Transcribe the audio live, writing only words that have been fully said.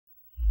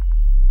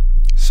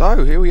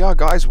So here we are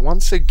guys,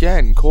 once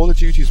again, Call of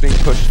Duty is being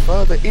pushed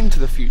further into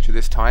the future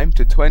this time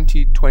to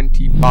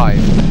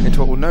 2025, into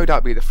what will no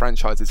doubt be the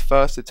franchise's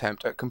first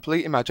attempt at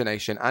complete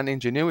imagination and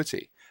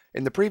ingenuity.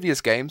 In the previous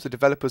games, the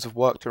developers have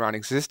worked around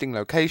existing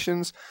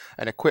locations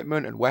and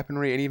equipment and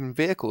weaponry and even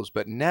vehicles,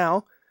 but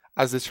now,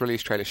 as this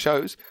release trailer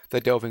shows,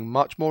 they're delving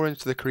much more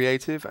into the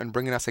creative and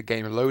bringing us a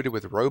game loaded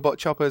with robot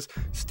choppers,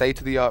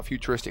 state-of-the-art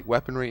futuristic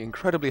weaponry,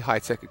 incredibly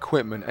high-tech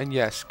equipment, and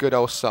yes, good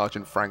old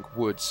Sergeant Frank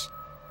Woods.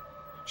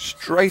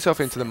 Straight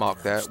off into the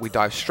mark there, we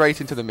dive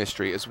straight into the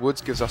mystery as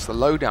Woods gives us the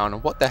lowdown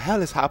on what the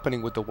hell is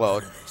happening with the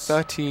world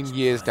 13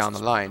 years down the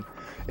line.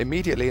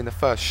 Immediately in the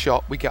first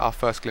shot, we get our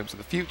first glimpse of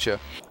the future.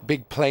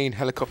 Big plane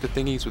helicopter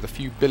thingies with a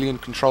few billion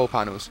control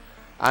panels.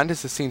 And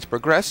as the scenes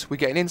progress, we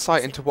get an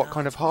insight into what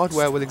kind of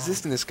hardware will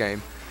exist in this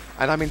game.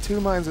 And I'm in two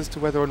minds as to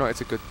whether or not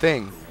it's a good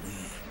thing.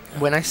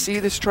 When I see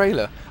this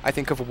trailer, I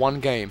think of one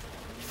game,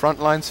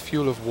 Frontline's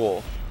Fuel of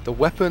War. The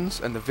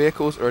weapons and the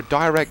vehicles are a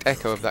direct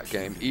echo of that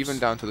game, even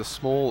down to the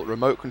small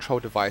remote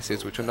control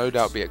devices which will no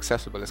doubt be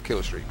accessible as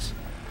kill streaks.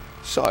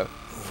 So,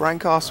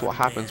 Frank asks what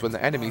happens when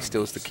the enemy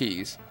steals the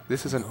keys.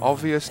 This is an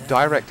obvious,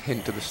 direct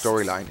hint to the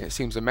storyline. It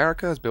seems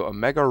America has built a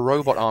mega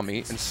robot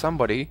army and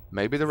somebody,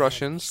 maybe the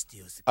Russians,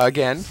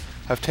 again,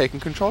 have taken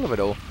control of it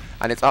all.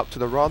 And it's up to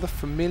the rather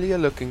familiar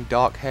looking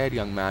dark-haired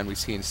young man we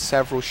see in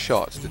several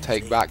shots to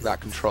take back that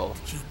control.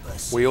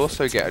 We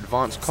also get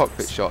advanced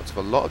cockpit shots of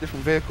a lot of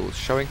different vehicles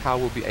showing how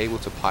we'll be able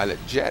to pilot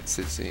jets,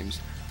 it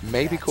seems.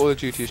 Maybe Call of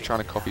Duty is trying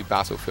to copy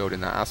Battlefield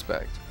in that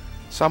aspect.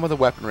 Some of the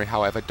weaponry,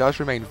 however, does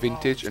remain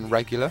vintage and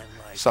regular,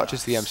 such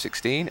as the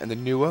M16 and the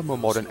newer, more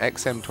modern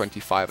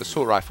XM25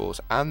 assault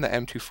rifles and the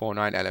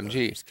M249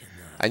 LMG.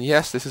 And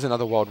yes, this is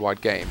another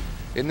worldwide game.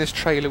 In this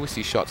trailer we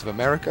see shots of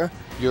America,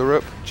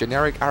 Europe,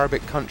 generic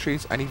Arabic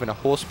countries, and even a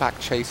horseback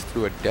chase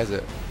through a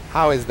desert.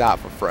 How is that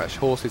for fresh?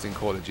 Horses in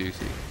Call of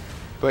Duty.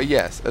 But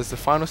yes, as the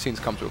final scenes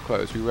come to a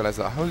close, we realise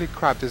that holy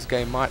crap, this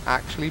game might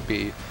actually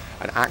be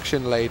an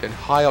action-laden,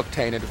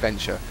 high-octane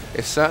adventure.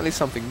 It's certainly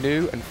something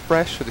new and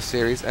fresh for the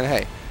series, and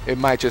hey, it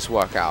might just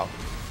work out.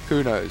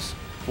 Who knows?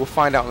 We'll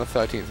find out on the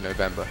 13th of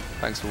November.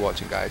 Thanks for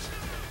watching, guys.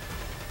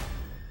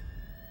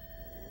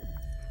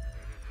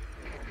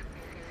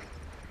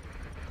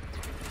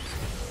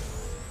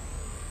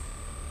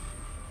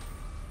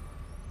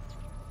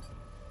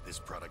 This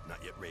product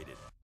not yet rated.